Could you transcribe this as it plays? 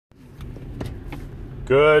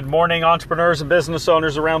Good morning, entrepreneurs and business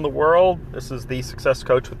owners around the world. This is the Success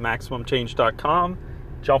Coach with MaximumChange.com.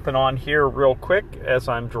 Jumping on here real quick as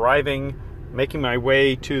I'm driving, making my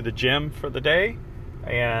way to the gym for the day.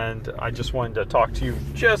 And I just wanted to talk to you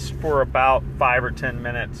just for about 5 or 10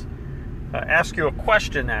 minutes. Ask you a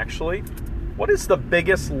question, actually. What is the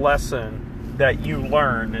biggest lesson that you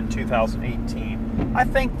learned in 2018? I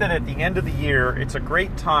think that at the end of the year, it's a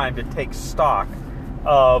great time to take stock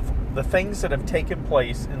of the things that have taken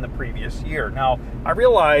place in the previous year. Now, I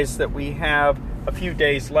realize that we have a few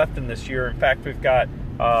days left in this year. In fact, we've got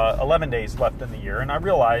 11 days left in the year, and I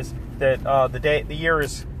realize that the year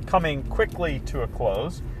is coming quickly to a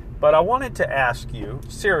close. But I wanted to ask you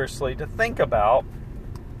seriously to think about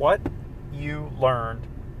what you learned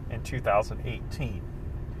in 2018.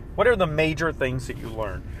 What are the major things that you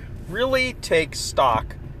learned? Really take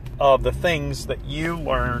stock of the things that you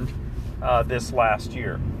learned this last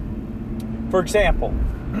year. For example,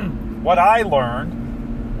 what I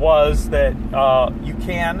learned was that you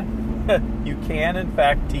can in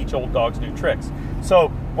fact teach old dogs new tricks. So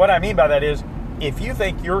what I mean by that is, if you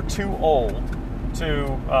think you're too old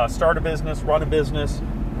to start a business, run a business,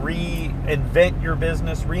 reinvent your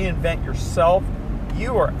business, reinvent yourself,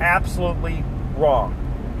 you are absolutely wrong.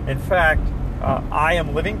 In fact, I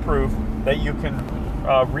am living proof that you can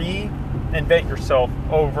reinvent yourself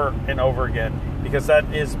over and over again, because that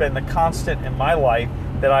has been the constant in my life,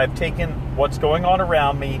 that I've taken what's going on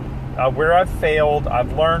around me, where I've failed,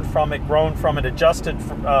 I've learned from it, grown from it, adjusted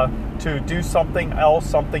to do something else,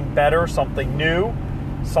 something better, something new,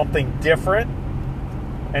 something different.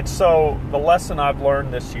 And so the lesson I've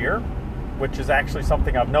learned this year, which is actually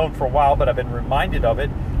something I've known for a while, but I've been reminded of it,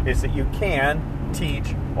 is that you can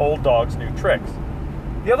teach old dogs new tricks.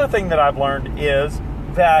 The other thing that I've learned is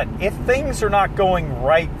that if things are not going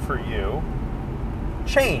right for you,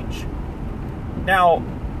 change. Now,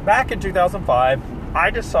 back in 2005, I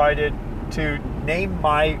decided to name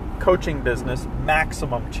my coaching business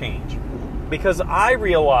Maximum Change, because I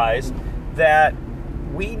realized that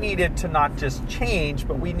we needed to not just change,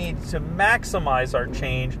 but we needed to maximize our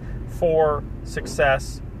change for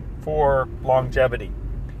success, for longevity.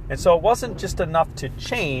 And so it wasn't just enough to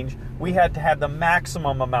change, we had to have the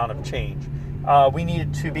maximum amount of change. We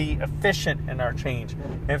needed to be efficient in our change.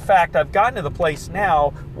 In fact, I've gotten to the place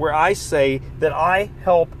now where I say that I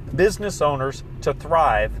help business owners to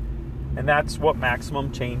thrive, and that's what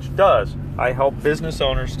Maximum Change does. I help business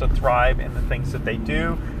owners to thrive in the things that they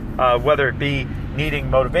do, whether it be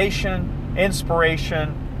needing motivation,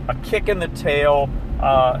 inspiration, a kick in the tail,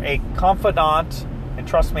 a confidant. And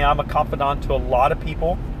trust me, I'm a confidant to a lot of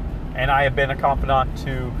people, and I have been a confidant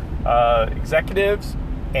to executives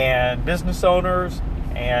and business owners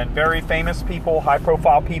and very famous people,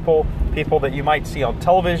 high-profile people, people that you might see on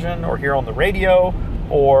television or hear on the radio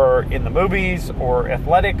or in the movies or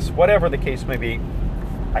athletics, whatever the case may be.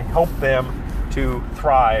 I help them to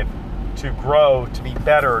thrive, to grow, to be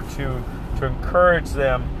better, to encourage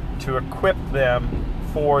them, to equip them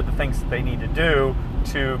for the things that they need to do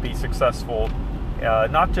to be successful,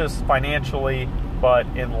 not just financially, but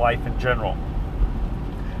in life in general.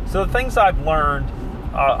 So the things I've learned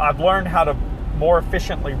how to more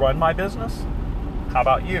efficiently run my business. How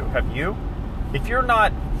about you? Have you? If you're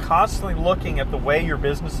not constantly looking at the way your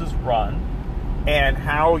business is run and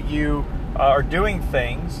how you are doing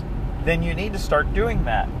things, then you need to start doing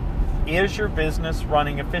that. Is your business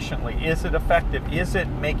running efficiently? Is it effective? Is it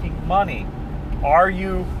making money? Are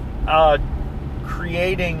you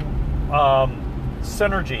creating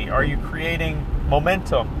synergy? Are you creating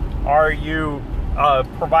momentum? Are you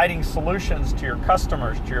providing solutions to your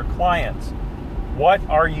customers, to your clients? What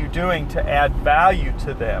are you doing to add value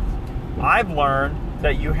to them? I've learned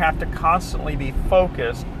that you have to constantly be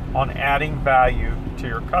focused on adding value to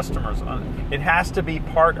your customers. It has to be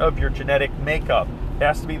part of your genetic makeup. It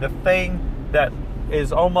has to be the thing that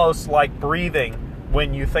is almost like breathing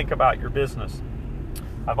when you think about your business.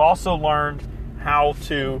 I've also learned how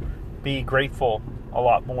to be grateful a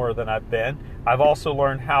lot more than I've been. I've also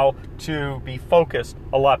learned how to be focused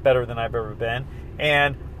a lot better than I've ever been.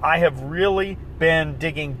 And I have really been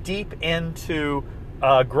digging deep into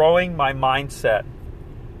growing my mindset.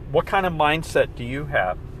 What kind of mindset do you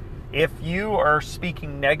have? If you are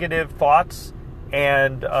speaking negative thoughts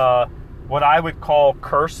and what I would call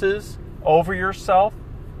curses over yourself,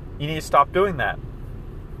 you need to stop doing that.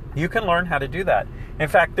 You can learn how to do that. In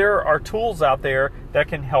fact, there are tools out there that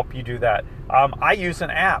can help you do that. I use an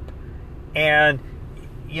app, and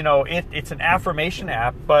it's an affirmation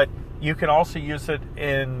app, but you can also use it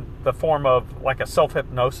in the form of like a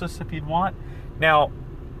self-hypnosis if you'd want. Now,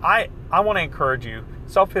 I want to encourage you,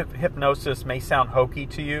 self-hypnosis may sound hokey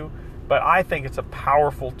to you, but I think it's a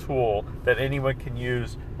powerful tool that anyone can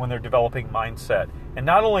use when they're developing mindset. And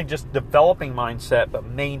not only just developing mindset, but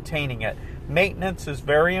maintaining it. Maintenance is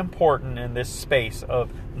very important in this space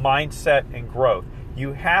of mindset and growth.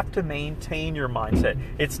 You have to maintain your mindset.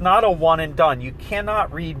 It's not a one and done. You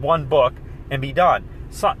cannot read one book and be done.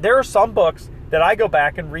 So, there are some books that I go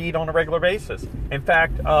back and read on a regular basis. In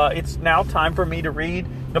fact, it's now time for me to read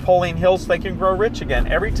Napoleon Hill's Think and Grow Rich again.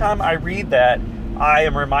 Every time I read that, I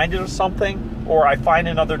am reminded of something, or I find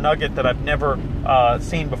another nugget that I've never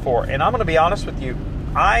seen before. And I'm going to be honest with you,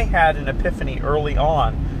 I had an epiphany early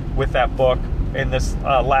on with that book in this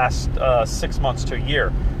last 6 months to a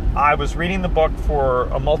year. I was reading the book for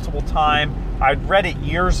a multiple time. I'd read it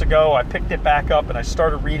years ago. I picked it back up and I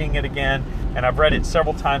started reading it again. And I've read it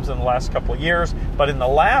several times in the last couple of years. But in the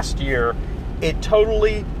last year, it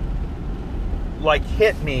totally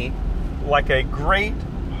hit me like a great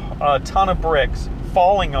ton of bricks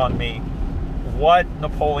falling on me what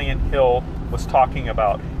Napoleon Hill was talking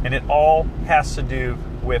about. And it all has to do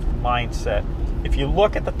with mindset. If you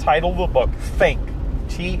look at the title of the book, Think,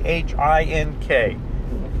 T-H-I-N-K,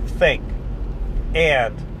 Think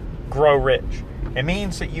and Grow Rich. It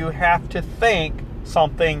means that you have to think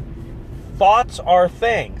something. Thoughts are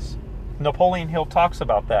things. Napoleon Hill talks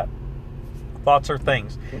about that. Thoughts are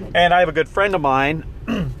things. And I have a good friend of mine,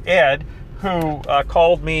 Ed, who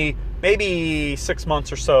called me maybe 6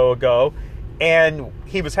 months or so ago, and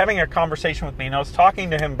he was having a conversation with me, and I was talking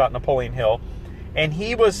to him about Napoleon Hill, and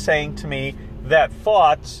he was saying to me that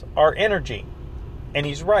thoughts are energy. And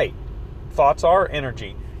he's right. Thoughts are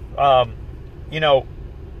energy.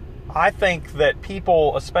 I think that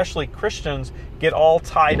people, especially Christians, get all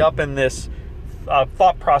tied up in this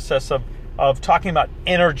thought process of talking about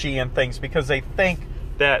energy and things because they think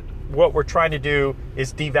that what we're trying to do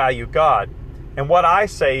is devalue God. And what I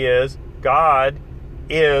say is God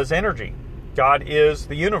is energy. God is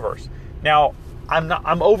the universe. Now, I'm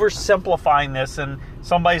oversimplifying this, and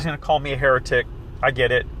somebody's going to call me a heretic. I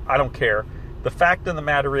get it. I don't care. The fact of the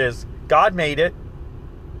matter is God made it,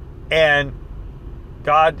 and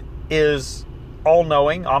God is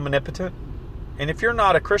all-knowing, omnipotent. And if you're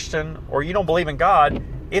not a Christian or you don't believe in God,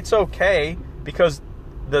 it's okay because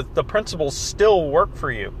the principles still work for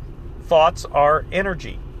you. Thoughts are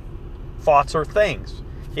energy. Thoughts are things.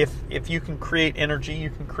 If you can create energy, you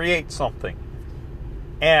can create something.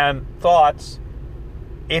 And thoughts,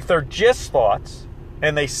 if they're just thoughts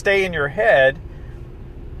and they stay in your head,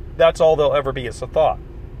 that's all they'll ever be is a thought.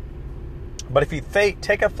 But if you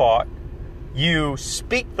take a thought, you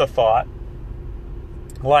speak the thought,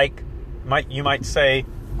 like you might say,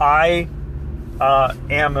 I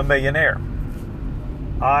am a millionaire.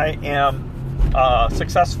 I am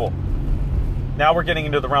successful. Now we're getting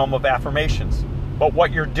into the realm of affirmations. But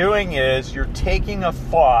what you're doing is you're taking a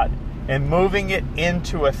thought and moving it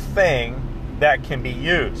into a thing that can be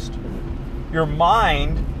used. Your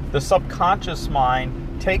mind, the subconscious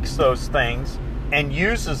mind, takes those things and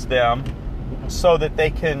uses them so that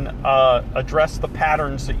they can address the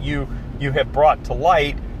patterns that you have brought to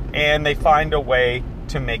light, and they find a way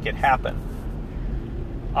to make it happen.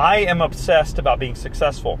 I am obsessed about being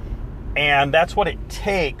successful, and that's what it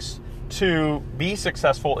takes to be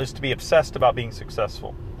successful, is to be obsessed about being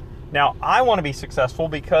successful. Now, I want to be successful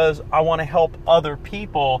because I want to help other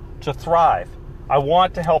people to thrive. I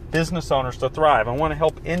want to help business owners to thrive. I want to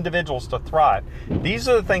help individuals to thrive. These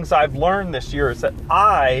are the things I've learned this year, is that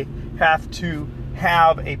I have to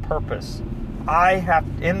have a purpose.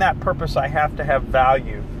 In that purpose, I have to have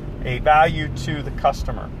value, a value to the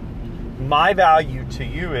customer. My value to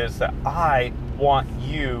you is that I want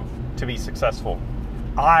you to be successful.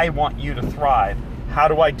 I want you to thrive. How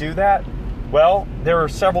do I do that? Well, there are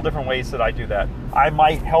several different ways that I do that. I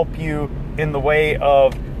might help you in the way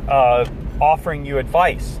of offering you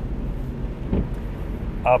advice.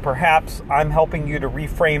 Perhaps I'm helping you to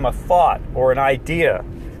reframe a thought or an idea.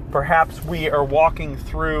 Perhaps we are walking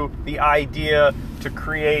through the idea to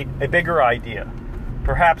create a bigger idea.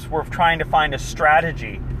 Perhaps we're trying to find a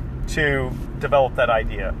strategy to develop that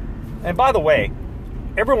idea. And by the way,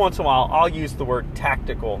 every once in a while I'll use the word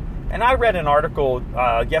tactical. And I read an article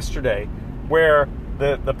yesterday where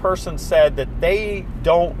the person said that they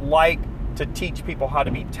don't like to teach people how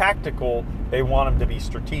to be tactical. They want them to be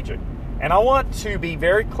strategic. And I want to be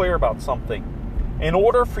very clear about something. In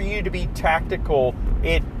order for you to be tactical,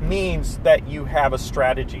 it means that you have a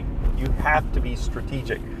strategy. You have to be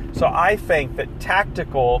strategic. So I think that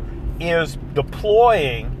tactical is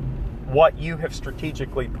deploying what you have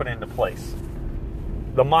strategically put into place.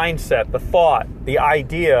 The mindset, the thought, the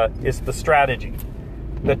idea is the strategy.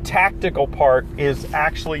 The tactical part is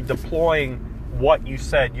actually deploying what you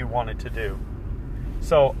said you wanted to do.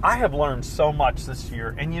 So I have learned so much this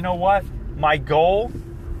year. And you know what? My goal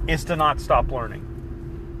is to not stop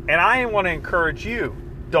learning. And I want to encourage you,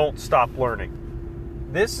 don't stop learning.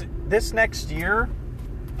 This next year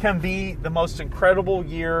can be the most incredible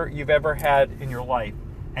year you've ever had in your life.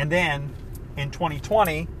 And then in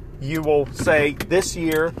 2020, you will say, this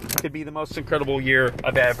year could be the most incredible year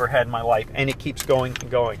I've ever had in my life. And it keeps going and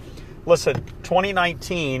going. Listen,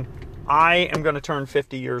 2019, I am going to turn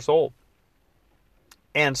 50 years old.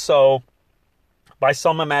 And so, by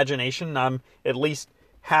some imagination, I'm at least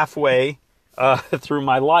halfway through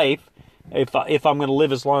my life, if I'm going to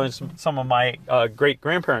live as long as some of my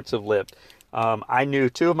great-grandparents have lived. I knew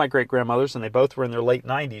two of my great-grandmothers, and they both were in their late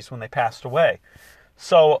 90s when they passed away.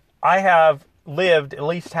 So I have lived at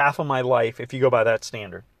least half of my life, if you go by that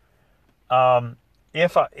standard.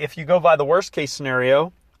 If you go by the worst-case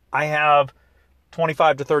scenario, I have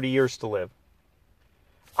 25 to 30 years to live.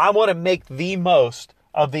 I want to make the most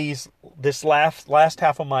of this last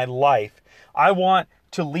half of my life. I want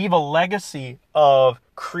to leave a legacy of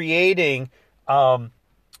creating a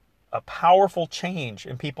powerful change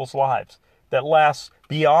in people's lives that lasts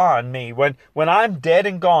beyond me. When I'm dead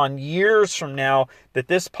and gone, years from now, that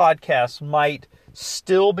this podcast might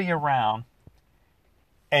still be around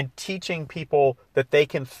and teaching people that they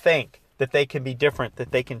can think, that they can be different,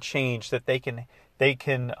 that they can change, that they can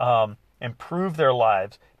improve their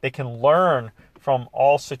lives, they can learn from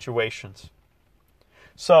all situations.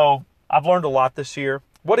 So I've learned a lot this year.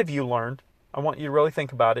 What have you learned? I want you to really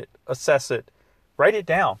think about it, assess it, write it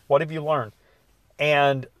down. What have you learned?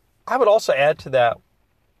 And I would also add to that,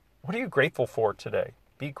 what are you grateful for today?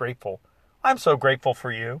 Be grateful. I'm so grateful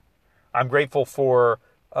for you. I'm grateful for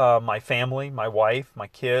my family, my wife, my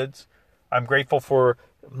kids. I'm grateful for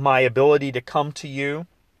my ability to come to you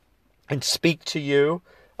and speak to you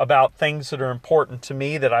about things that are important to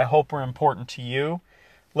me, that I hope are important to you.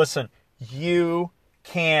 Listen, you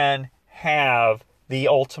can have the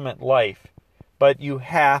ultimate life, but you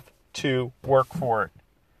have to work for it.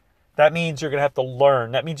 That means you're going to have to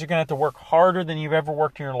learn. That means you're going to have to work harder than you've ever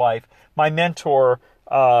worked in your life. My mentor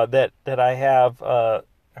that I have,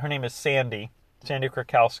 her name is Sandy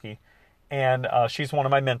Krakowski, and she's one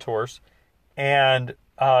of my mentors. And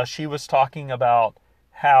she was talking about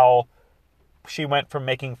how she went from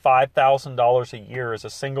making $5,000 a year as a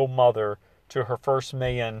single mother to her first $1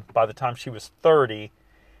 million by the time she was 30.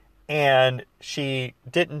 And she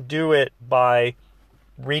didn't do it by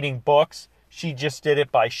reading books. She just did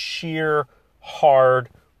it by sheer hard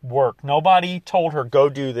work. Nobody told her, go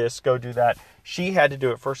do this, go do that. She had to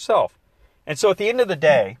do it for herself. And so at the end of the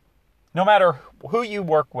day, no matter who you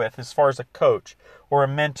work with as far as a coach or a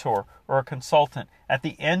mentor or a consultant, at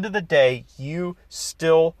the end of the day, you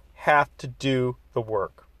still have to do the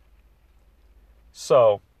work.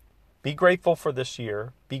 So be grateful for this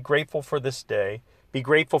year. Be grateful for this day. Be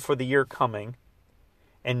grateful for the year coming.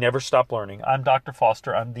 And never stop learning. I'm Dr.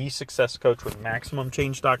 Foster. I'm the success coach with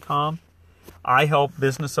MaximumChange.com. I help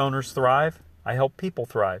business owners thrive. I help people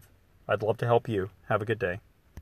thrive. I'd love to help you. Have a good day.